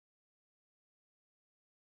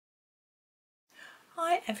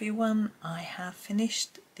Hi everyone, I have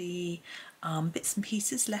finished the bits and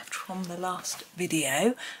pieces left from the last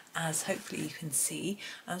video, as hopefully you can see.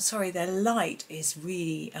 I'm sorry, the light is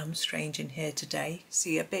really strange in here today.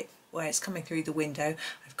 See a bit where it's coming through the window.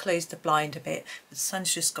 I've closed the blind a bit, but the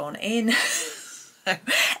sun's just gone in. So,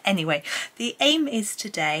 anyway, the aim is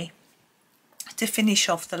today to finish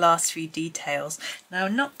off the last few details. Now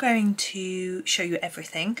I'm not going to show you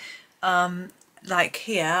everything. Like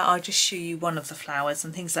here, I'll just show you one of the flowers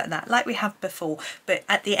and things like that, like we have before, but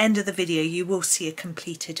at the end of the video you will see a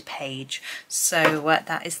completed page. So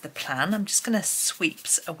that is the plan. I'm just going to sweep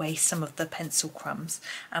away some of the pencil crumbs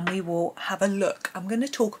and we will have a look. I'm going to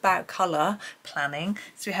talk about colour planning.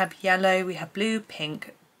 So we have yellow, we have blue,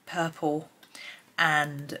 pink, purple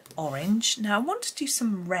and orange. Now I want to do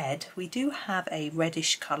some red. We do have a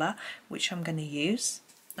reddish colour which I'm going to use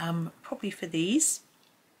probably for these.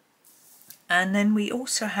 And then we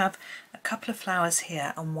also have a couple of flowers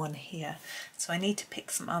here and one here. So I need to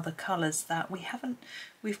pick some other colours that we haven't.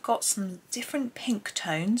 We've got some different pink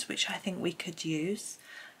tones, which I think we could use.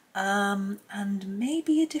 And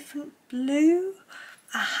maybe a different blue.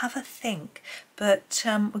 I have a think. But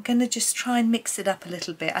we're going to just try and mix it up a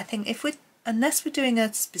little bit. I think unless we're doing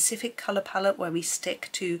a specific colour palette where we stick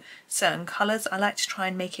to certain colours, I like to try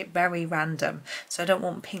and make it very random. So I don't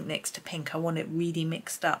want pink next to pink, I want it really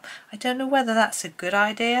mixed up. I don't know whether that's a good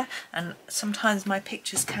idea, and sometimes my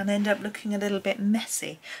pictures can end up looking a little bit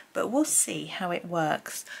messy, but we'll see how it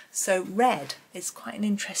works. So red is quite an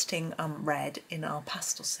interesting red in our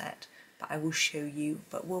pastel set, but I will show you,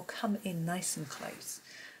 but we'll come in nice and close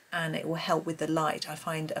and it will help with the light. I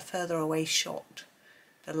find a further away shot,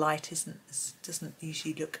 the light doesn't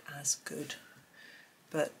usually look as good,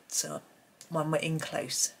 but when we're in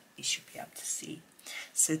close you should be able to see.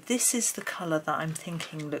 So this is the colour that I'm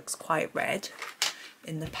thinking looks quite red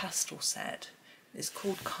in the pastel set. It's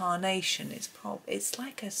called Carnation. It's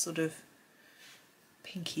like a sort of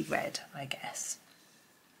pinky red, I guess.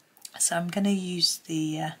 So I'm going to use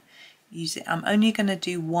it. I'm only going to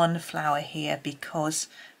do one flower here because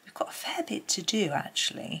we've got a fair bit to do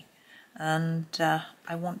actually. And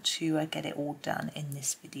I want to get it all done in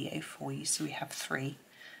this video for you, so we have 3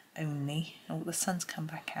 only. Oh, the sun's come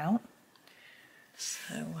back out,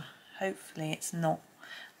 so hopefully it's not.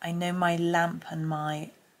 I know my lamp and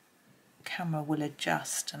my camera will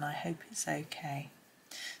adjust and I hope it's okay.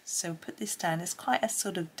 So put this down. It's quite a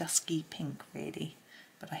sort of dusky pink really,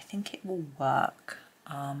 but I think it will work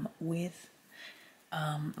with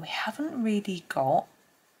we haven't really got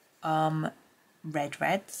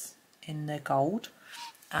reds in the gold.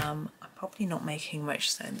 I'm probably not making much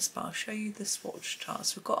sense, but I'll show you the swatch chart.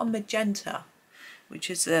 So we've got a magenta, which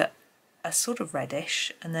is a sort of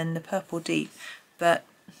reddish, and then the purple deep, but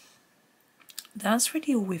that's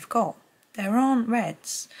really all we've got. There aren't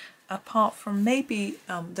reds, apart from maybe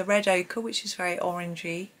the red ochre, which is very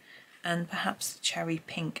orangey, and perhaps the cherry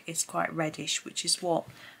pink is quite reddish, which is what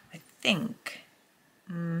I think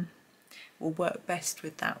will work best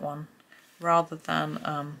with that one, rather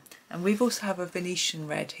than and we've also have a Venetian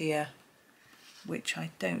red here, which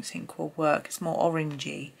I don't think will work. It's more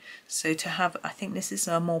orangey, so to have, I think this is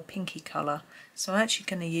a more pinky colour, so I'm actually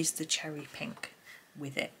going to use the cherry pink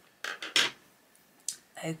with it.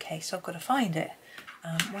 Okay, so I've got to find it.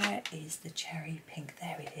 Where is the cherry pink?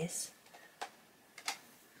 There it is.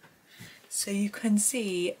 So you can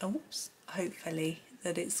see, oops, hopefully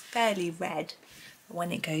that it's fairly red, but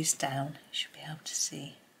when it goes down you should be able to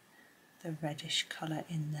see the reddish colour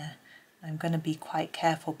in there. I'm going to be quite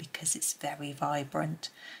careful because it's very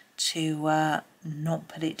vibrant to not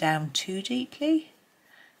put it down too deeply,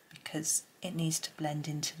 because it needs to blend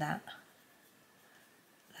into that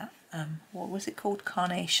what was it called,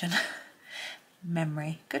 Carnation.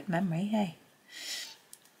 Memory, good memory, hey.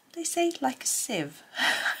 They say like a sieve.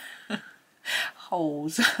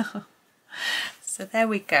 Holes. So there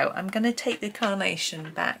we go. I'm going to take the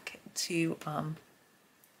Carnation back to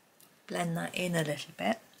blend that in a little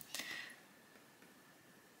bit,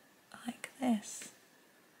 like this.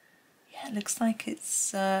 Yeah, it looks like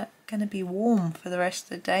it's going to be warm for the rest of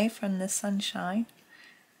the day from the sunshine.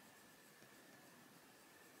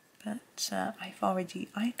 But I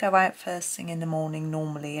go out first thing in the morning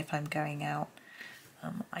normally if I'm going out.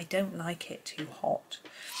 I don't like it too hot.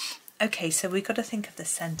 Okay, so we've got to think of the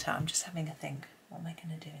centre. I'm just having a think. What am I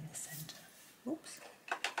going to do in the centre? Oops.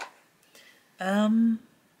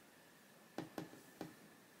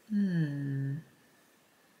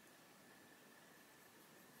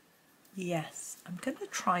 Yes, I'm going to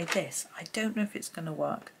try this. I don't know if it's going to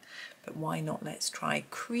work, but why not? Let's try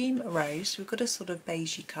Cream Rose. We've got a sort of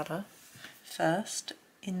beigey colour first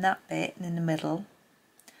in that bit and in the middle.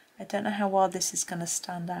 I don't know how well this is going to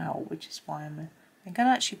stand out, which is why I'm going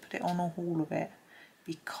to actually put it on all of it,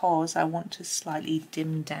 because I want to slightly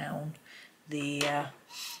dim down the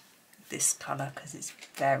this colour because it's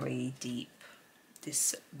very deep.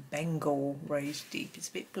 This Bengal Rose Deep is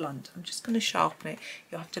a bit blunt. I'm just going to sharpen it.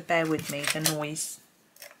 You'll have to bear with me, the noise.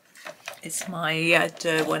 It's my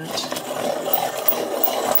Derwent.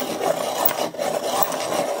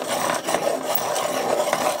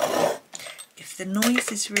 If the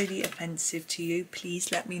noise is really offensive to you,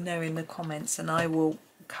 please let me know in the comments and I will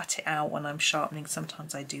cut it out when I'm sharpening.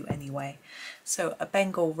 Sometimes I do anyway. So a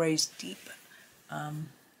Bengal Rose Deep.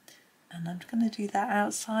 And I'm going to do that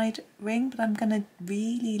outside ring, but I'm going to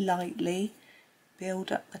really lightly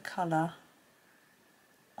build up the colour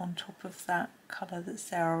on top of that colour that's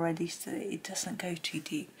there already so that it doesn't go too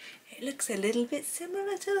deep. It looks a little bit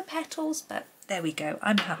similar to the petals, but there we go.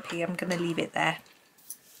 I'm happy. I'm going to leave it there.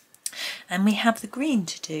 And we have the green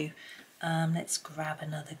to do. Let's grab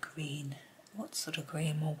another green. What sort of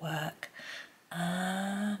green will work?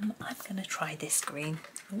 I'm going to try this green.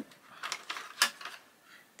 Ooh.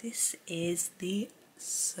 This is the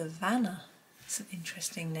Savannah. It's an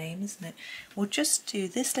interesting name, isn't it? We'll just do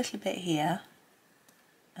this little bit here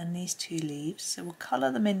and these two leaves. So we'll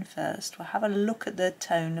colour them in first. We'll have a look at the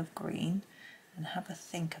tone of green and have a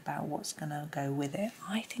think about what's going to go with it.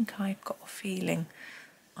 I think I've got a feeling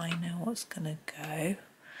I know what's going to go.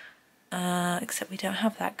 Except we don't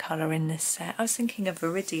have that colour in this set. I was thinking a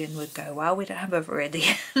Viridian would go well. We don't have a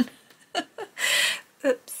Viridian.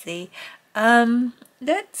 Oopsie.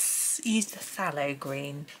 Let's use the Pthalo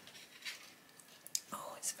green.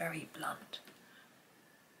 Oh, it's very blunt.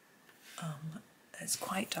 It's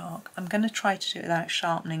quite dark. I'm going to try to do it without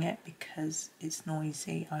sharpening it because it's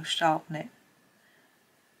noisy. I'll sharpen it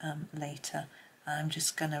later. I'm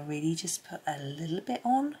just going to really just put a little bit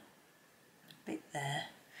on, a bit there.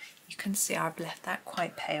 You can see I've left that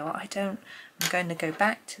quite pale. I'm going to go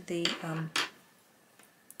back to the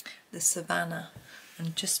Savannah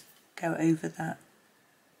and just go over that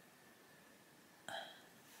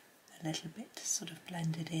a little bit to sort of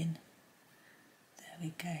blend it in. There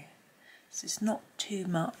we go. So it's not too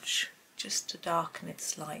much, just to darken it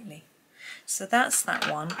slightly. So that's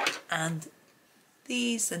that one, and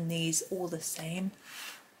these and these all the same.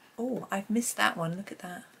 Oh, I've missed that one, look at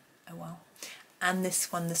that. Oh well. And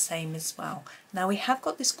this one the same as well. Now we have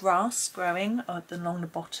got this grass growing along the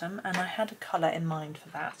bottom, and I had a colour in mind for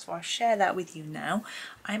that, so I'll share that with you now.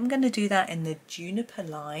 I'm going to do that in the Juniper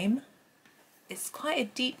Lime. It's quite a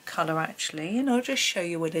deep colour actually, and I'll just show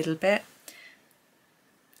you a little bit.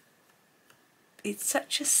 It's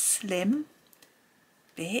such a slim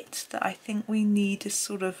bit that I think we need a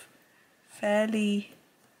sort of fairly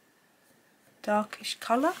darkish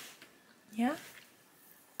colour. Yeah.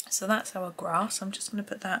 So that's our grass. I'm just going to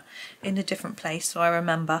put that in a different place so I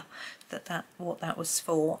remember what that was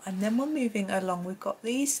for. And then we're moving along. We've got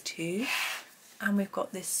these two and we've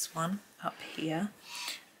got this one up here.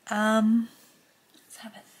 Let's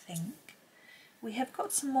have a think. We have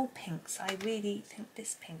got some more pinks. I really think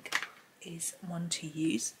this pink is one to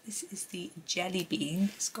use. This is the Jellybean.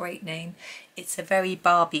 It's a great name. It's a very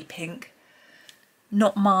Barbie pink.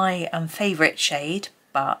 Not my favourite shade,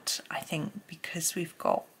 but I think because we've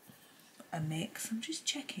got a mix, I'm just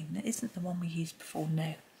checking, that isn't the one we used before,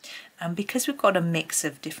 no. And because we've got a mix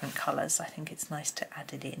of different colours, I think it's nice to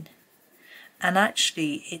add it in. And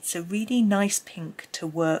actually it's a really nice pink to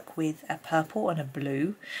work with a purple and a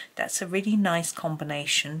blue. That's a really nice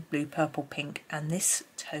combination, blue, purple, pink, and this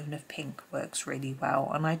tone of pink works really well.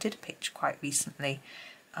 And I did a picture quite recently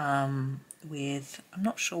with, I'm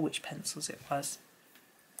not sure which pencils it was,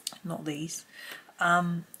 not these,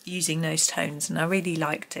 using those tones, and I really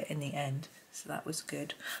liked it in the end, so that was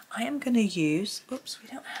good. I am going to use, oops, we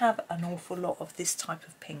don't have an awful lot of this type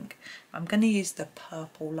of pink. I'm going to use the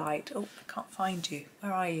purple light. Oh, I can't find you.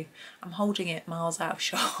 Where are you? I'm holding it miles out of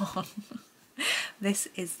shot. This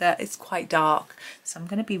is it's quite dark, so I'm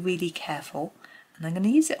going to be really careful, and I'm going to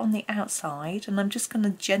use it on the outside, and I'm just going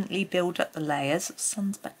to gently build up the layers. The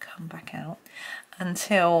sun's come back out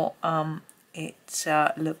until it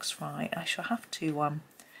looks right. I shall have to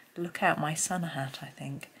look out my sun hat, I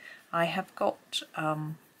think. I have got,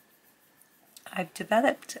 I've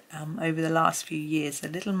developed over the last few years a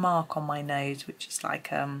little mark on my nose, which is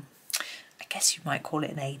like, I guess you might call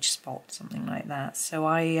it an age spot, something like that. So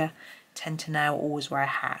I tend to now always wear a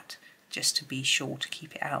hat just to be sure to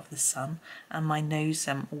keep it out of the sun. And my nose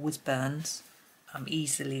always burns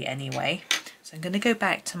easily anyway. So I'm going to go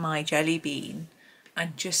back to my Jellybean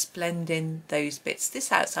and just blend in those bits.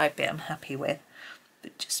 This outside bit I'm happy with,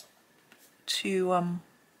 but just to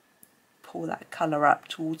pull that colour up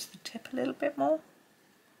towards the tip a little bit more.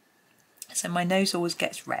 So my nose always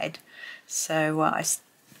gets red, so I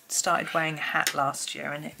started wearing a hat last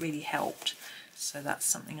year and it really helped. So that's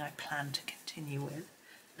something I plan to continue with.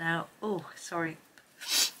 Now, oh, sorry,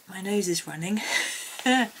 my nose is running.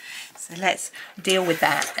 So let's deal with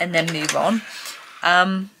that and then move on.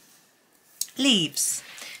 Leaves.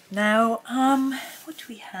 Now, what do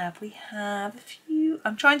we have? We have a few.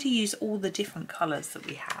 I'm trying to use all the different colours that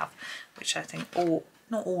we have, which I think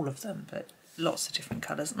not all of them, but lots of different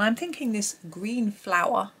colours. And I'm thinking this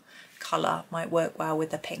Greenflower colour might work well with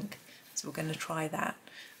the pink. So we're going to try that.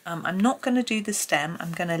 I'm not going to do the stem.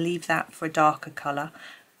 I'm going to leave that for a darker colour.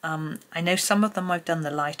 I know some of them I've done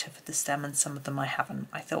the lighter for the stem and some of them I haven't.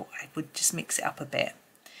 I thought I would just mix it up a bit.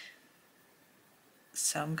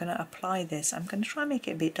 So I'm going to apply this. I'm going to try and make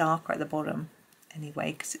it a bit darker at the bottom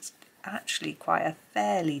anyway, because it's actually quite a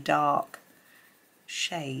fairly dark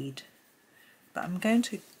shade. But I'm going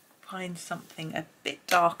to find something a bit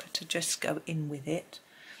darker to just go in with it.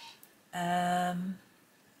 I'm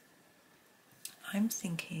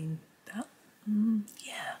thinking that,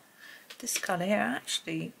 yeah, this colour here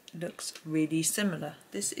actually looks really similar.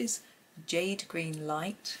 This is Jade Green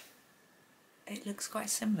Light. It looks quite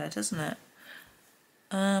similar, doesn't it?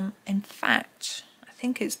 In fact, I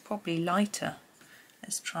think it's probably lighter.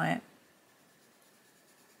 Let's try it.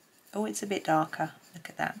 Oh, it's a bit darker. Look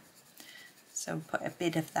at that. So we'll put a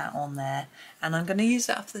bit of that on there. And I'm going to use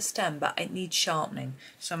that for the stem, but it needs sharpening.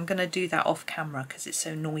 So I'm going to do that off camera because it's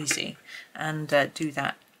so noisy, and do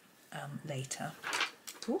that later.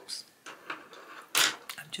 Oops.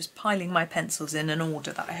 I'm just piling my pencils in an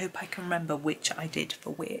order that I hope I can remember which I did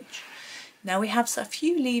for which. Now we have a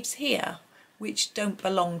few leaves here which don't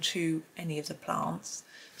belong to any of the plants.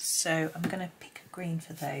 So I'm going to pick a green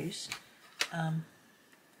for those. I'm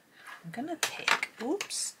going to pick,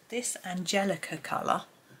 oops, this Angelica colour,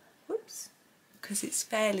 whoops, because it's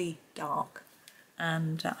fairly dark,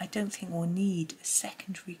 and I don't think we'll need a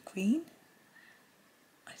secondary green.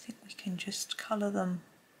 I think we can just colour them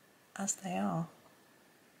as they are,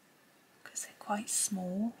 because they're quite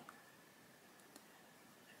small.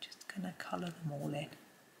 I'm just going to colour them all in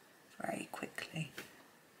very quickly,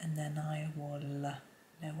 and then I will know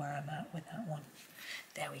where I'm at with that one.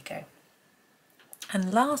 There we go.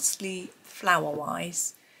 And lastly,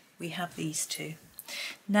 flower-wise, we have these two.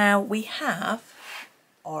 Now we have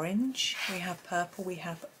orange, we have purple, we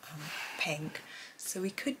have pink. So we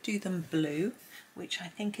could do them blue, which I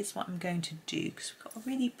think is what I'm going to do, because we've got a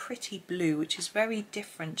really pretty blue, which is very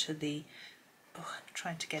different to the, oh, I'm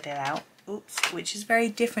trying to get it out, oops, which is very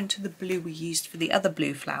different to the blue we used for the other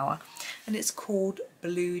blue flower. And it's called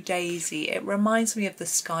Blue Daisy. It reminds me of the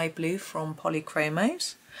sky blue from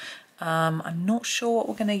Polychromos. I'm not sure what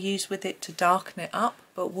we're going to use with it to darken it up,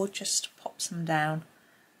 but we'll just pop some down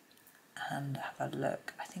and have a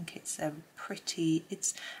look. I think it's a pretty,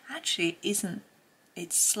 it's actually isn't,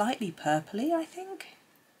 it's slightly purpley, I think.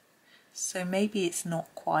 So maybe it's not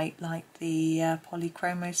quite like the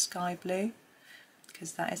Polychromos sky blue,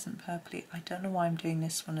 because that isn't purpley. I don't know why I'm doing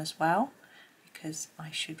this one as well, because I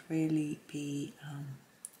should really be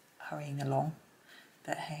hurrying along,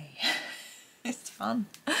 but hey, it's fun.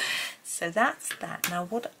 So that's that. Now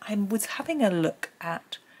what I was having a look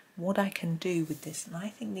at what I can do with this, and I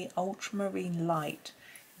think the ultramarine light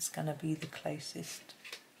is going to be the closest,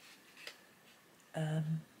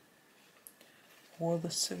 or the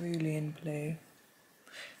cerulean blue.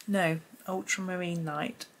 No, ultramarine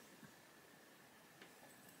light.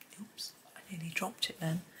 Oops, I nearly dropped it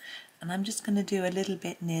then. And I'm just going to do a little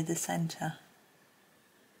bit near the centre.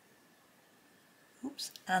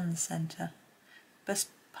 Oops, and the centre. But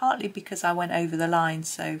partly because I went over the line,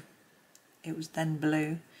 so it was then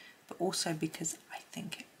blue, but also because I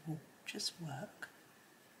think it will just work.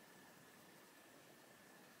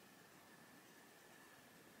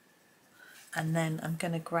 And then I'm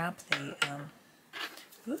going to grab the,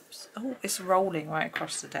 whoops, oh, it's rolling right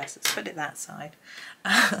across the desk. Let's put it that side.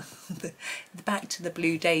 the back to the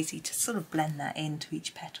Blue Daisy to sort of blend that into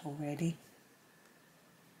each petal, really.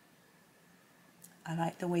 I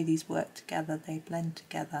like the way these work together, they blend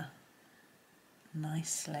together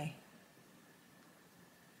nicely.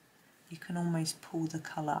 You can almost pull the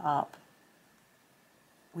colour up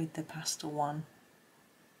with the pastel one,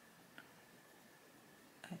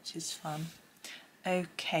 which is fun.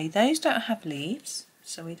 Okay, those don't have leaves,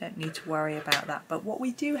 so we don't need to worry about that. But what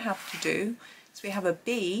we do have to do is we have a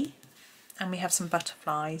bee and we have some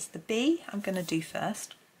butterflies. The bee I'm going to do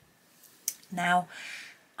first. Now,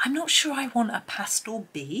 I'm not sure I want a pastel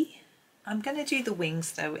bee. I'm going to do the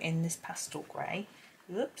wings though in this pastel grey.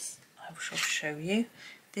 Oops, I shall show you.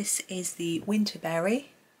 This is the Winterberry,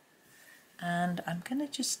 and I'm going to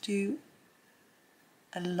just do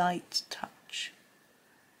a light touch.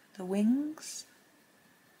 The wings,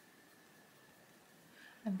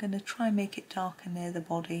 I'm going to try and make it darker near the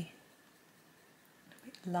body, a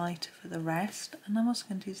bit lighter for the rest, and I'm also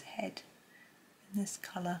going to do his head in this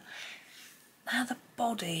colour. Now the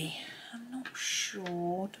body, I'm not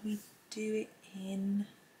sure, do we do it in,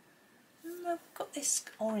 I've got this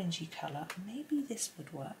orangey colour, maybe this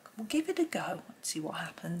would work. We'll give it a go and see what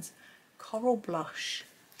happens. Coral blush,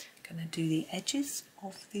 I'm going to do the edges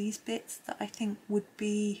of these bits that I think would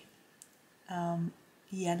be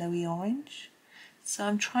yellowy orange. So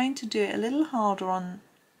I'm trying to do it a little harder on,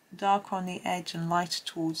 darker on the edge and lighter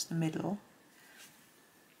towards the middle.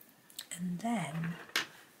 And then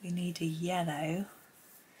we need a yellow.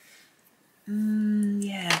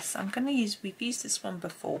 Yes, I'm going to use, we've used this one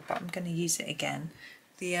before, but I'm going to use it again.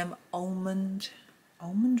 The almond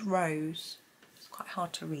rose. It's quite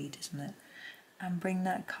hard to read, isn't it? And bring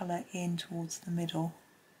that colour in towards the middle.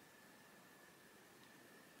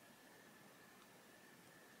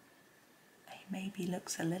 It maybe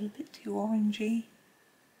looks a little bit too orangey.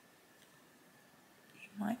 You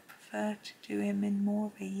might prefer to do him in more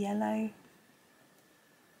of a yellow.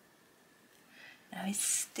 Now his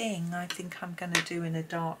sting, I think I'm going to do in a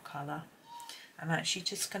dark colour. I'm actually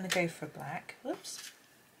just going to go for black. Whoops.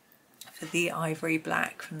 For the ivory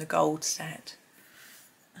black from the gold set.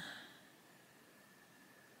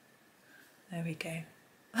 There we go.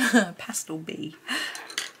 Pastel bee.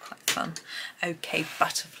 Quite fun. Okay,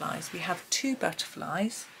 butterflies. We have 2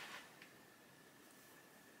 butterflies.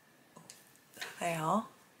 There they are.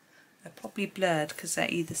 They're probably blurred because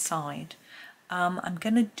they're either side. I'm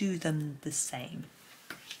going to do them the same,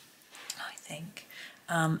 I think.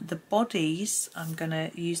 The bodies, I'm going to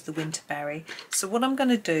use the Winterberry. So what I'm going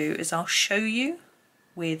to do is I'll show you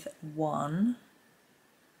with one.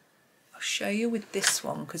 I'll show you with this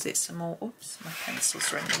one because it's a more, oops, my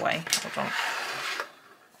pencils are in the way. Hold on.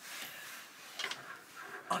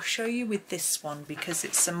 I'll show you with this one because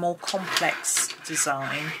it's a more complex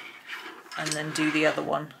design, and then do the other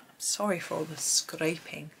one. I'm sorry for all the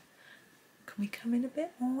scraping. Can we come in a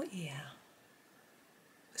bit more? Yeah.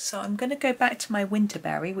 So I'm going to go back to my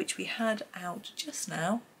Winterberry, which we had out just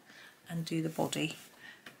now, and do the body.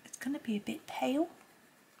 It's going to be a bit pale.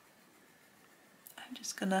 I'm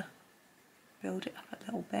just going to build it up a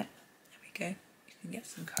little bit. There we go. You can get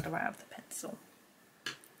some colour out of the pencil.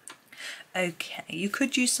 Okay, you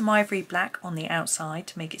could use some ivory black on the outside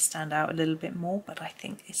to make it stand out a little bit more, but I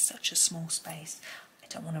think it's such a small space.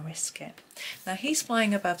 Don't want to risk it. Now he's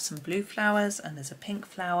flying above some blue flowers and there's a pink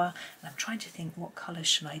flower, and I'm trying to think what colour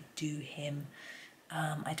should I do him.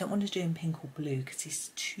 I don't want to do him pink or blue because he's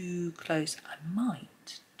too close. I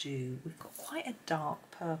might do, we've got quite a dark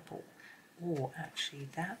purple, or actually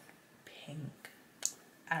that pink,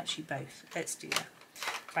 actually both. Let's do that.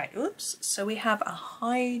 Right, oops, so we have a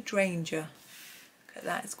hydrangea. Look at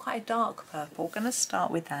that, it's quite a dark purple. We're going to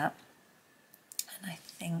start with that, and I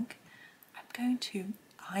think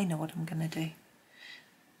I know what I'm going to do.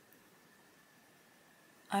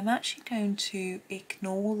 I'm actually going to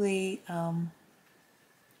ignore the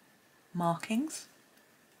markings,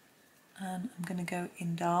 and I'm going to go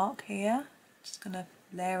in dark here. Just going to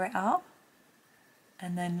layer it up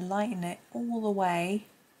and then lighten it all the way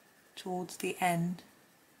towards the end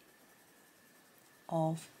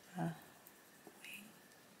of the wing,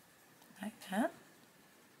 like that.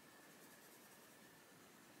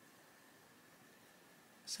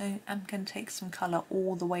 So I'm going to take some colour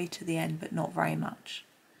all the way to the end, but not very much,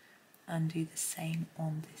 and do the same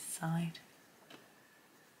on this side.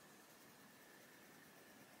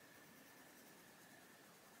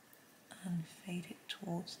 And fade it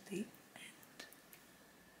towards the end.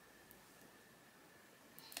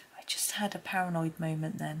 I just had a paranoid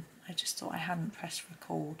moment then. I just thought I hadn't pressed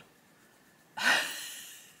record.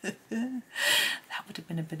 That would have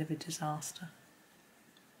been a bit of a disaster.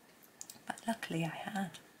 But luckily I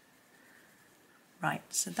had. Right,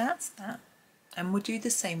 so that's that. And we'll do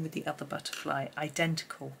the same with the other butterfly,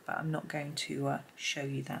 identical, but I'm not going to show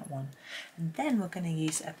you that one. And then we're going to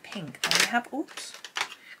use a pink. Now we have, oops,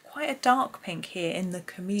 quite a dark pink here in the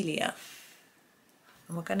Camelia.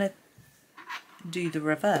 And we're going to do the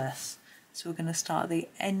reverse. So we're going to start at the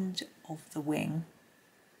end of the wing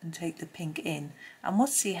and take the pink in. And we'll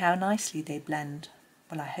see how nicely they blend.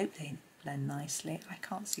 Well, I hope they blend nicely. I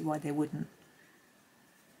can't see why they wouldn't.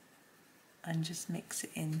 And just mix it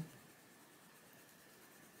in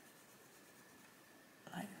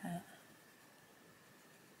like that.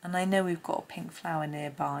 And I know we've got a pink flower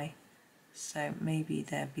nearby, so maybe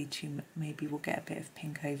there'll be maybe we'll get a bit of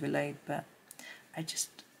pink overload, but I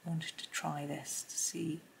just wanted to try this to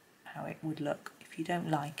see how it would look. If you don't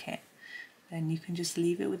like it, then you can just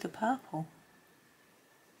leave it with the purple.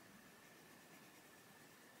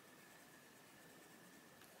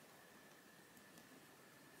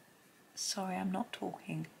 Sorry, I'm not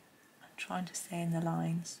talking. I'm trying to stay in the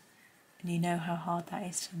lines, and you know how hard that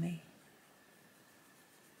is for me.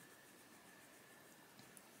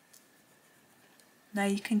 Now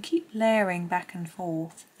you can keep layering back and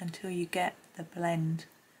forth until you get the blend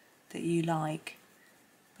that you like,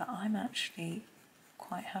 but I'm actually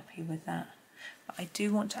quite happy with that. But I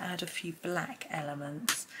do want to add a few black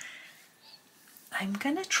elements. I'm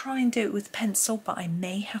going to try and do it with pencil, but I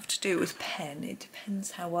may have to do it with pen. It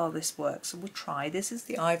depends how well this works, so we'll try. This is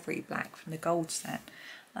the Ivory black from the gold set.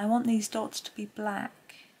 I want these dots to be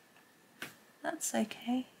black. That's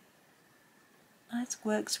okay. That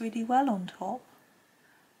works really well on top.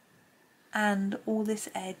 And all this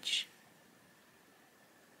edge.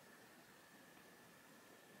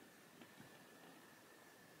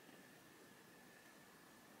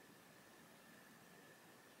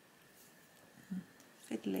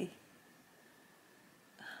 Fiddly.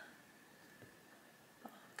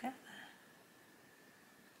 But I'll get there.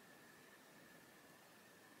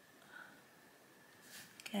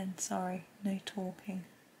 Again, sorry, no talking.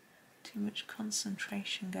 Too much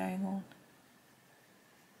concentration going on.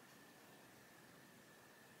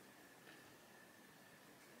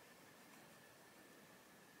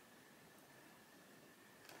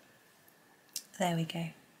 There we go.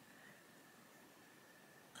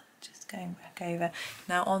 Just going back over.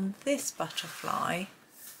 Now on this butterfly,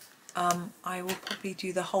 I will probably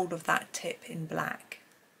do the whole of that tip in black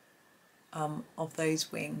of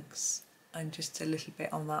those wings, and just a little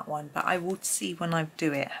bit on that one. But I will see when I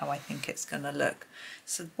do it how I think it's going to look.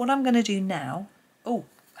 So what I'm going to do now, oh,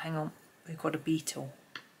 hang on, we've got a beetle.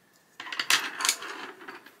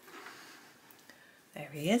 There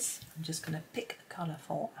he is. I'm just going to pick a colour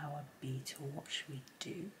for our beetle. What should we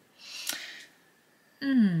do?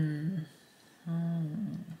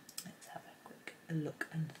 Let's have a quick look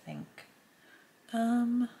and think.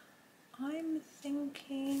 I'm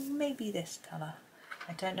thinking maybe this colour.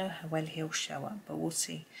 I don't know how well he'll show up, but we'll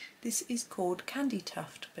see. This is called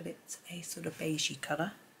Candytuft, but it's a sort of beigey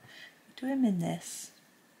colour. Do him in this,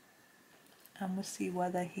 and we'll see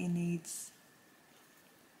whether he needs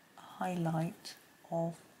a highlight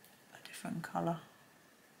of a different colour.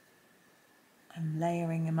 I'm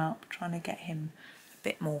layering him up, trying to get him a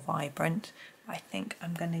bit more vibrant. I think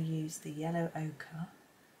I'm going to use the yellow ochre,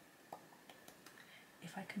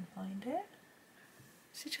 if I can find it.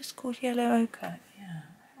 Is it just called yellow ochre? Yeah,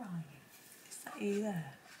 where are you? Is that you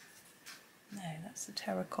there? No, that's the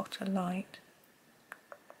terracotta light.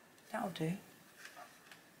 That'll do.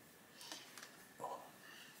 Oh.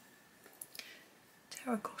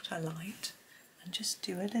 Terracotta light, and just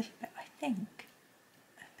do a little bit, I think,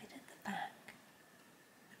 a bit at the back,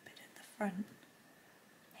 a bit at the front.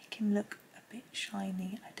 Make him look a bit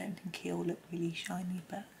shiny. I don't think he'll look really shiny,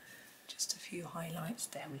 but just a few highlights.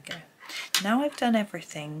 There we go. Now I've done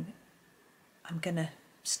everything, I'm going to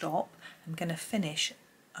stop. I'm going to finish it.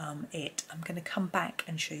 I'm going to come back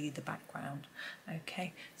and show you the background.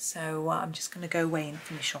 Okay, so I'm just going to go away and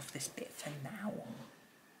finish off this bit for now.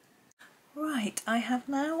 Right, I have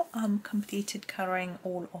now completed colouring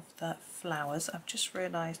all of the flowers. I've just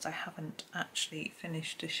realised I haven't actually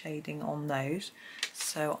finished the shading on those,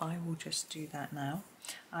 so I will just do that now.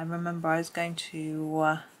 I remember I was going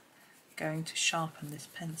to sharpen this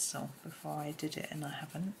pencil before I did it, and I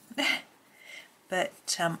haven't. But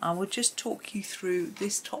I will just talk you through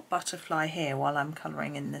this top butterfly here while I'm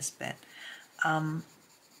colouring in this bit.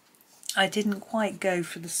 I didn't quite go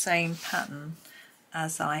for the same pattern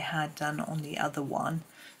as I had done on the other one,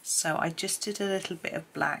 so I just did a little bit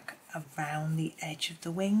of black around the edge of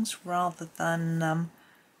the wings rather than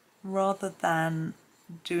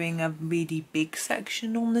doing a really big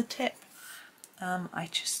section on the tip. I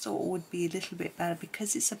just thought it would be a little bit better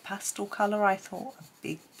because it's a pastel colour. I thought a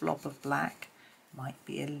big blob of black might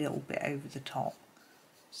be a little bit over the top,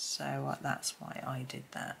 so that's why I did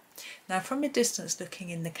that. Now from a distance looking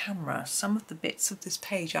in the camera, some of the bits of this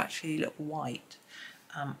page actually look white.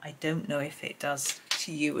 I don't know if it does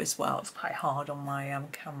to you as well. It's quite hard on my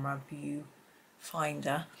camera view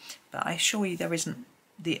finder, but I assure you there isn't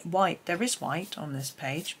the white. There is white on this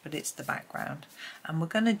page, but it's the background, and we're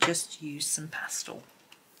going to just use some pastel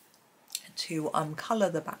to colour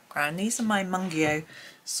the background. These are my Mungyo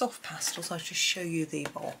soft pastels. I'll just show you the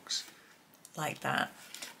box like that.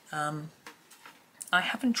 I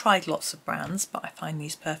haven't tried lots of brands, but I find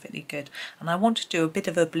these perfectly good, and I want to do a bit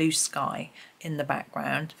of a blue sky in the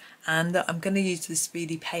background, and I'm going to use this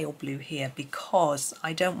really pale blue here because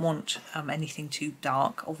I don't want anything too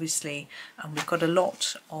dark. Obviously, we've got a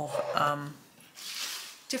lot of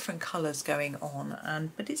different colours going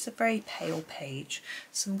on, but it's a very pale page,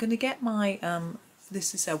 so I'm going to get my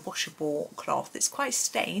this is a washable cloth. It's quite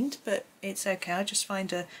stained, but it's okay. I just find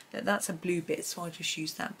that that's a blue bit, so I'll just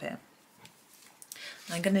use that bit.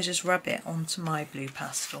 I'm going to just rub it onto my blue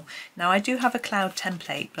pastel. Now I do have a cloud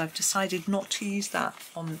template, but I've decided not to use that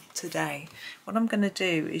on today. What I'm going to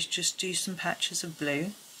do is just do some patches of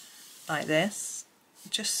blue like this,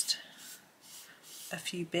 just a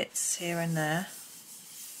few bits here and there,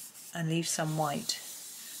 and leave some white,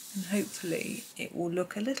 and hopefully it will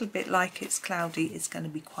look a little bit like it's cloudy. It's going to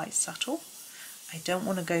be quite subtle. I don't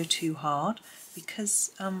want to go too hard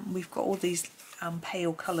because we've got all these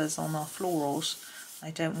pale colours on our florals. I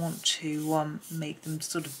don't want to make them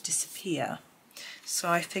sort of disappear. So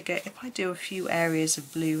I figure if I do a few areas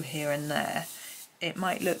of blue here and there, it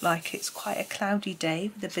might look like it's quite a cloudy day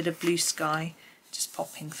with a bit of blue sky just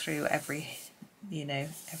popping through every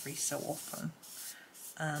so often.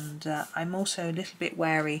 And I'm also a little bit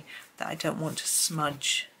wary that I don't want to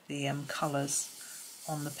smudge the colours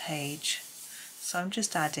on the page. So I'm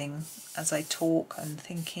just adding as I talk and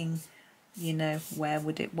thinking, where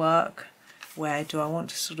would it work? Where do I want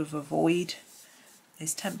to sort of avoid?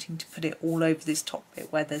 It's tempting to put it all over this top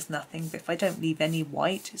bit where there's nothing, but if I don't leave any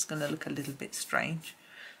white, it's going to look a little bit strange.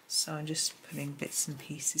 So I'm just putting bits and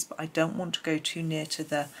pieces, but I don't want to go too near to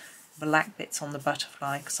the black bits on the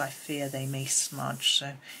butterfly because I fear they may smudge. So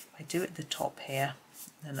if I do it at the top here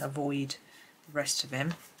and avoid the rest of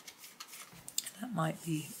him, that might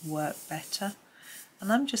work better.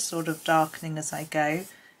 And I'm just sort of darkening as I go,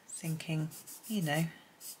 thinking,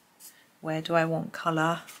 where do I want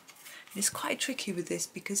colour? It's quite tricky with this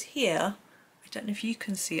because here, I don't know if you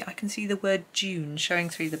can see it, I can see the word June showing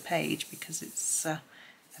through the page because it's a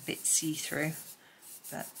bit see-through.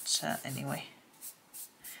 But anyway,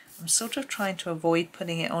 I'm sort of trying to avoid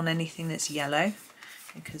putting it on anything that's yellow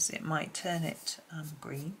because it might turn it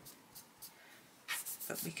green.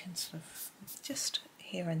 But we can sort of just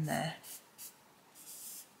here and there.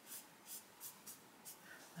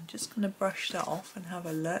 I'm just going to brush that off and have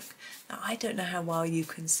a look. Now I don't know how well you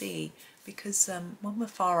can see because when we're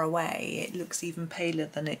far away it looks even paler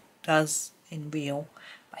than it does in real.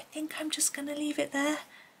 But I think I'm just going to leave it there.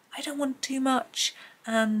 I don't want too much,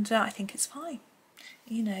 and I think it's fine.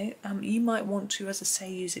 You might want to, as I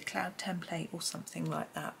say, use a cloud template or something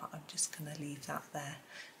like that, but I'm just going to leave that there.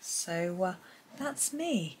 So that's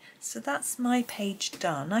me. So that's my page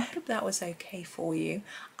done. I hope that was okay for you.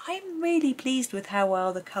 I'm really pleased with how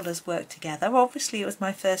well the colours work together. Obviously it was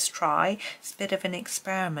my first try. It's a bit of an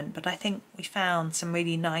experiment, but I think we found some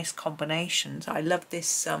really nice combinations. I love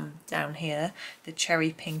this down here, the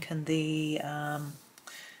cherry pink and the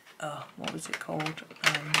what was it called?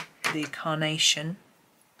 The Carnation.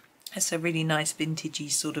 It's a really nice vintagey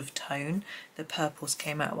sort of tone. The purples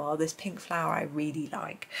came out well. This pink flower I really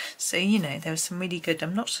like. So, there was some really good.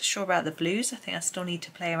 I'm not so sure about the blues. I think I still need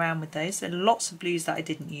to play around with those. There are lots of blues that I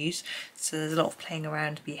didn't use, so there's a lot of playing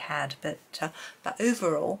around to be had. But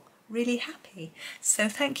overall, really happy. So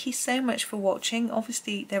thank you so much for watching.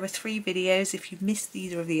 Obviously, there were 3 videos. If you've missed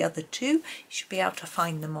either of the other 2, you should be able to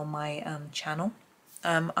find them on my channel.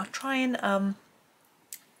 I'll try and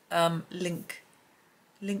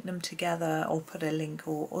link them together or put a link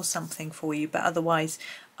or something for you, but otherwise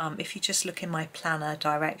if you just look in my planner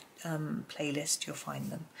direct playlist, you'll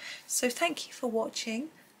find them. So thank you for watching.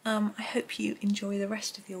 I hope you enjoy the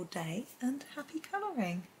rest of your day and happy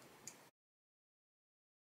colouring.